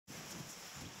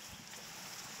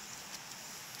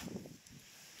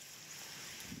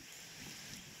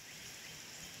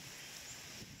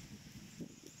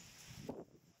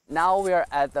Now we are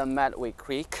at the Madison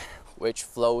Creek, which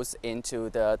flows into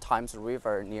the Thames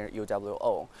River near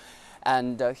UWO.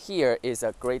 And here is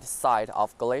a great site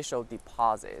of glacial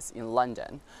deposits in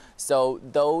London. So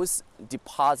those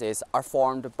deposits are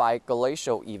formed by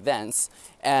glacial events,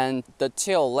 and the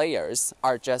till layers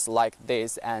are just like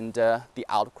this, and the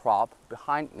outcrop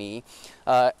behind me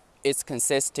is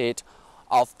consisted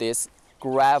of these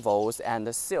gravels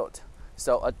and silt.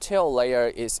 So a till layer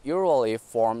is usually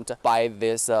formed by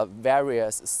these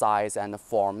various sizes and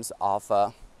forms of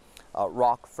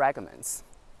rock fragments.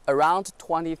 Around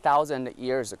 20,000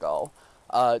 years ago,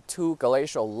 two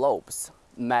glacial lobes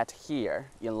met here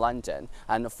in London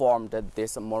and formed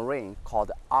this moraine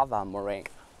called Arva moraine.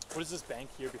 What is this bank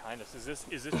here behind us? Is this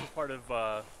just part of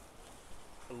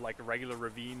like a regular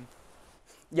ravine?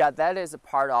 Yeah, that is a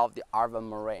part of the Arva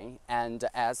moraine, and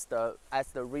as the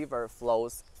river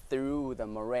flows through the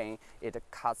moraine, it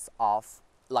cuts off,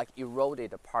 like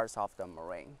eroded parts of the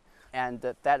moraine. And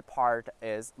that part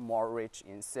is more rich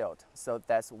in silt, so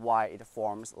that's why it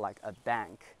forms like a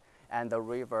bank, and the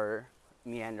river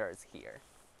meanders here.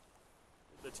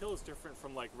 The till is different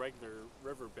from like regular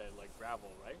riverbed, like gravel,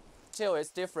 right? Till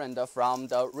is different from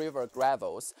the river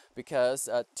gravels because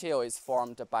till is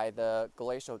formed by the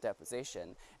glacial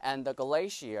deposition, and the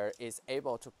glacier is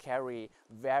able to carry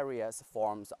various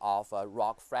forms of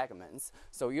rock fragments.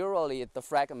 So usually the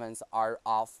fragments are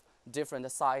of different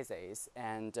sizes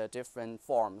and different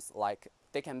forms, like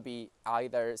they can be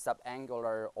either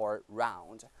subangular or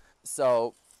round.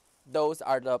 So those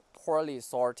are the poorly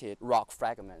sorted rock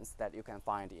fragments that you can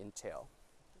find in till.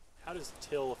 How does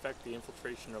till affect the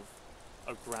infiltration of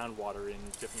groundwater in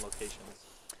different locations?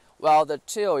 Well, the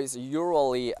till is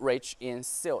usually rich in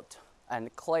silt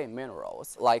and clay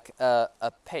minerals, like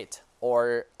a pit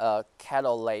or a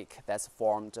kettle lake that's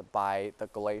formed by the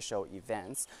glacial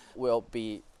events will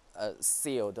be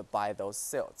sealed by those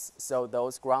silts. So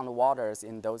those groundwaters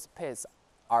in those pits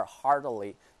are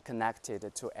hardly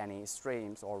connected to any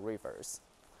streams or rivers.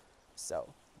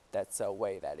 So that's a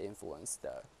way that influences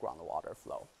the groundwater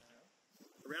flow.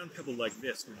 A round pebble like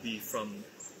this would be from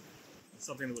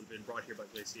something that would have been brought here by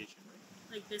glaciation,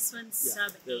 right? Like this one's Yeah,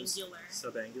 subangular.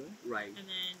 Subangular? Right. And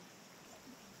then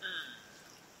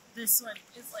this one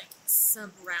is like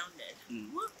sub-rounded.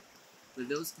 But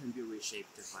those can be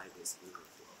reshaped by this river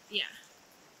flow. Yeah.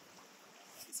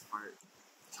 It's hard.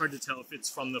 It's hard to tell if it's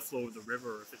from the flow of the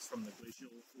river or if it's from the glacial.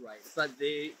 Right. But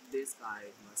this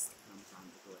guy must come from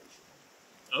the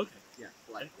glacier. Okay. Yeah,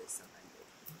 like this subangular.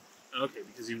 Okay,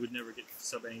 because you would never get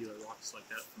subangular rocks like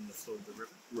that from the flow of the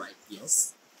river. Right,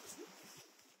 yes.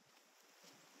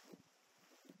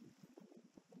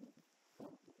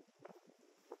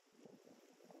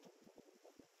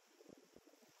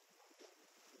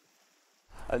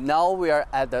 Now we are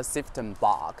at the Sifton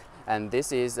Bog, and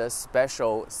this is a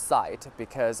special site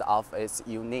because of its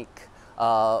unique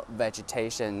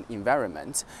vegetation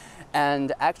environment.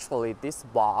 And actually this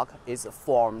bog is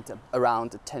formed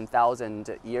around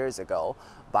 10,000 years ago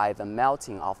by the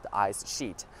melting of the ice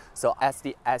sheet. So as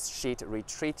the ice sheet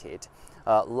retreated,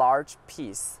 a large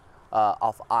piece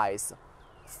of ice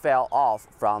fell off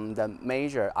from the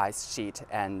major ice sheet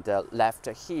and left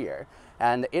here,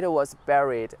 and it was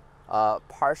buried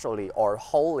partially or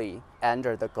wholly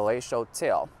under the glacial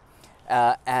till.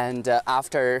 And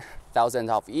after thousands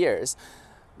of years,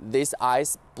 this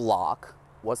ice block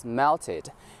was melted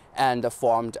and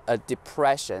formed a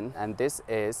depression, and this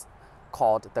is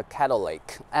called the Kettle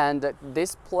Lake. And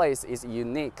this place is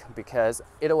unique because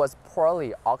it was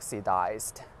poorly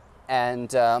oxidized,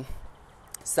 and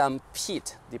some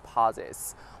peat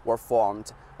deposits were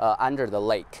formed under the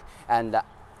lake. And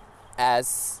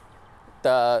as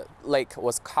the lake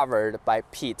was covered by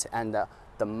peat and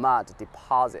the mud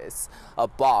deposits, a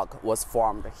bog was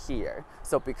formed here.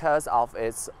 So because of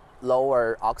its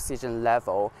lower oxygen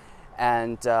level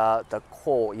and the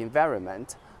cool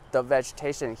environment, the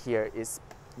vegetation here is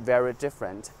very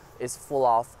different. It's full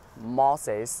of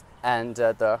mosses and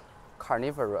the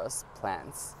carnivorous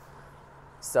plants.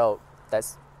 So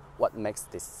that's what makes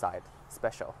this site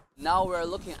special. Now we're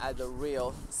looking at the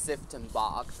real Sifton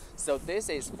Bog. So this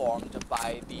is formed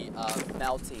by the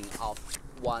melting of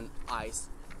one ice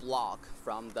block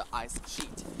from the ice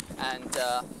sheet, and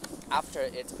after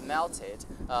it melted,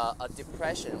 a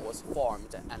depression was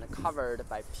formed and covered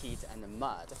by peat and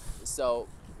mud. So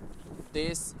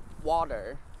this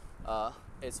water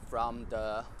is from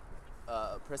the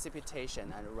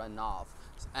precipitation and runoff,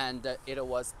 and it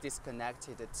was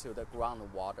disconnected to the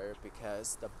groundwater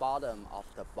because the bottom of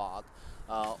the bog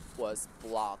was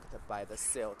blocked by the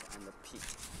silt and the peat.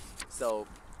 So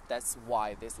that's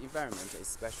why this environment is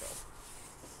special.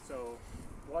 So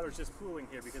water's just pooling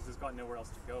here because it's got nowhere else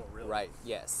to go, really. Right,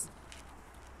 yes.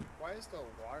 Why is the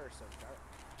water so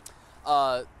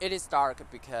dark? It is dark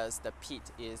because the peat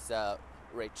is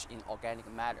rich in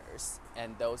organic matters,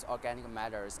 and those organic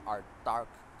matters are dark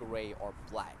gray or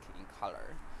black in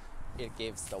color. It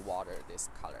gives the water this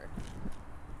color.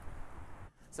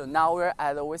 So now we're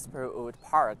at the Whisperwood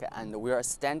Park, and we are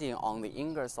standing on the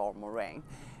Ingersoll Moraine.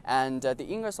 And the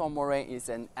Ingersoll Moraine is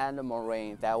an end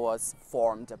moraine that was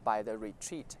formed by the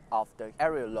retreat of the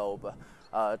aerial lobe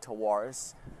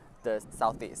towards the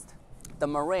southeast. The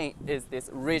moraine is this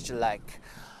ridge-like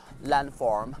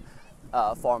landform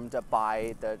formed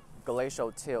by the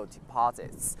glacial till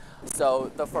deposits.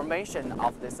 So the formation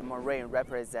of this moraine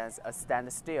represents a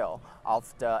standstill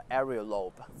of the aerial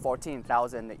lobe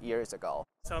 14,000 years ago.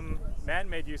 Some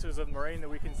man-made uses of the moraine that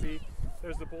we can see.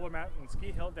 There's the Boulder Mountain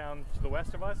ski hill down to the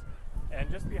west of us,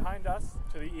 and just behind us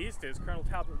to the east is Colonel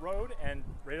Talbot Road, and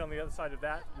right on the other side of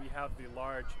that we have the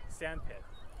large sand pit.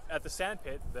 At the sand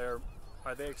pit,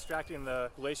 are they extracting the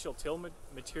glacial till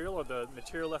material, or the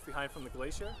material left behind from the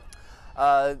glacier?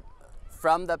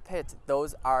 From the pit,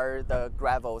 those are the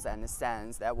gravels and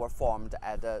sands that were formed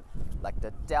at the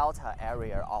delta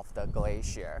area of the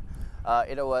glacier.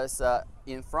 It was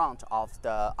in front of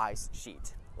the ice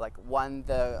sheet. Like when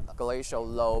the glacial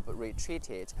lobe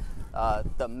retreated,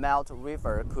 the melt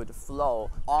river could flow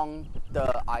on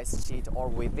the ice sheet or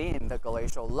within the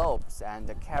glacial lobes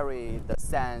and carry the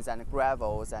sands and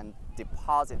gravels and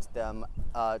deposit them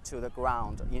to the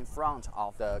ground in front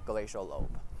of the glacial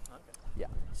lobe. Yeah.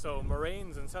 So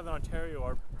moraines in southern Ontario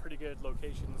are pretty good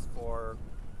locations for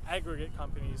aggregate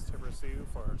companies to pursue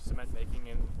for cement making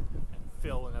and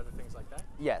fill and other things like that?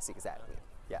 Yes, exactly.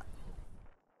 Yeah.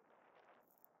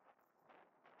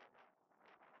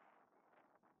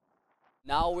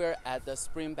 Now we're at the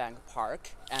Springbank Park,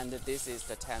 and this is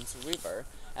the Thames River,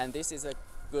 and this is a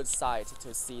good site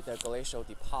to see the glacial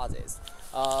deposits.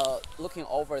 Looking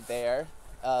over there,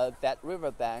 that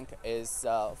riverbank is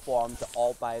formed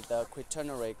all by the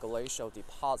Quaternary glacial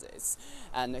deposits,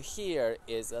 and here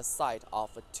is a site of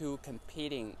two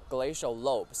competing glacial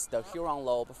lobes, the Huron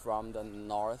lobe from the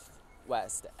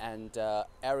northwest and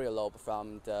Erie lobe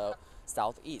from the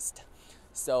southeast.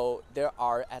 So there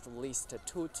are at least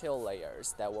two till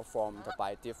layers that were formed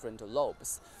by different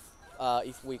lobes.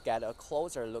 If we get a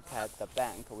closer look at the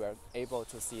bank, we're able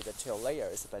to see the till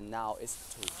layers, but now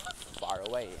it's too far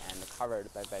away and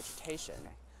covered by vegetation.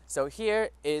 So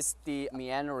here is the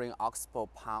meandering Oxbow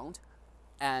Pond,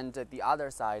 and the other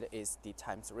side is the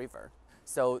Thames River.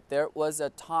 So there was a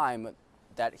time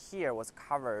that here was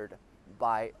covered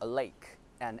by a lake,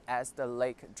 and as the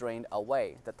lake drained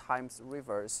away, the Thames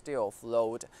River still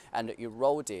flowed and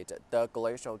eroded the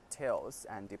glacial tills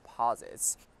and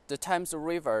deposits. The Thames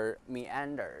River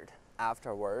meandered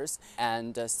afterwards,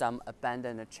 and some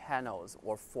abandoned channels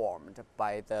were formed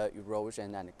by the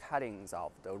erosion and cuttings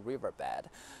of the riverbed.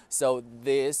 So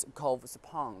these coves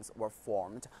ponds were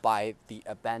formed by the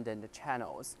abandoned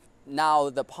channels. Now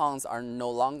the ponds are no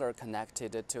longer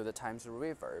connected to the Thames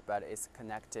River, but it's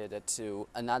connected to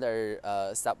another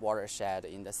sub-watershed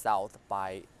in the south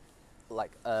by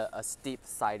like a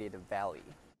steep-sided valley.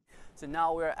 So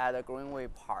now we're at a Greenway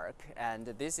Park, and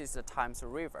this is the Thames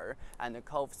River, and the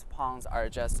coves ponds are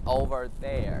just over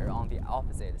there on the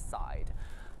opposite side.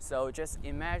 So just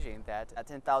imagine that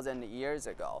 10,000 years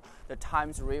ago, the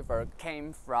Thames River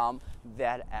came from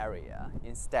that area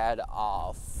instead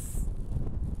of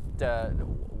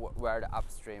where the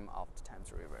upstream of the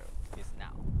Thames River is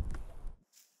now.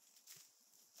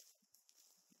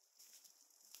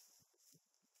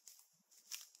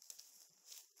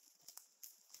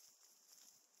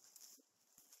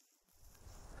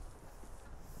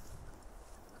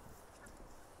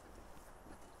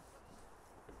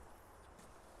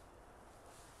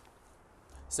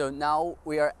 So now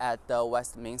we are at the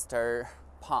Westminster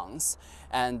Ponds,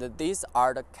 and these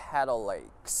are the kettle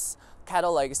lakes.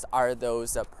 Kettle lakes are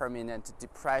those permanent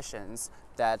depressions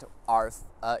that are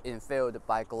infilled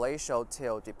by glacial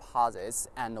till deposits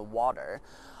and water.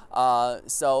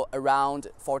 So around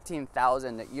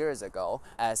 14,000 years ago,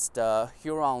 as the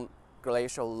Huron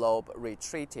glacial lobe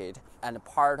retreated and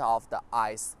part of the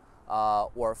ice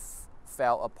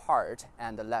fell apart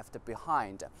and left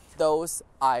behind, those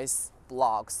ice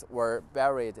blocks were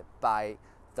buried by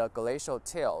the glacial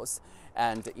tills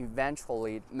and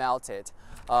eventually melted.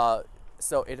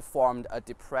 So it formed a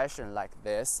depression like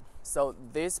this. So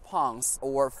these ponds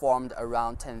were formed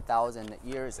around 10,000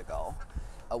 years ago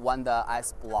when the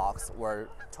ice blocks were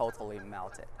totally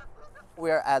melted.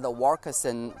 We're at the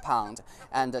Wilkinson Pond,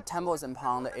 and the Templeton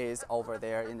Pond is over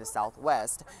there in the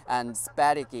southwest, and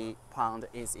Spadigi Pond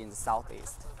is in the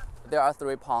southeast. There are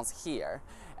 3 ponds here,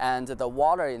 and the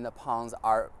water in the ponds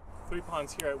are 3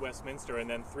 ponds here at Westminster, and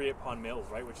then 3 at Pond Mills,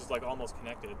 right? Which is like almost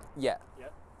connected. yeah. Yeah.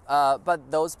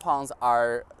 But those ponds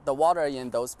are, the water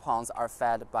in those ponds are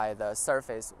fed by the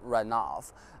surface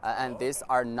runoff, and these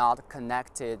are not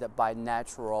connected by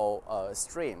natural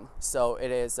stream. So it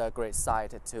is a great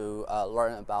site to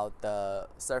learn about the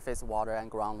surface water and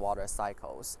groundwater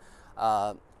cycles.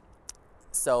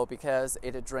 So because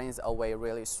it drains away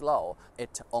really slow,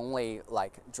 it only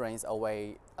drains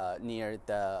away near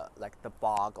the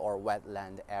bog or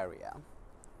wetland area,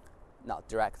 not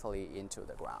directly into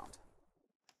the ground.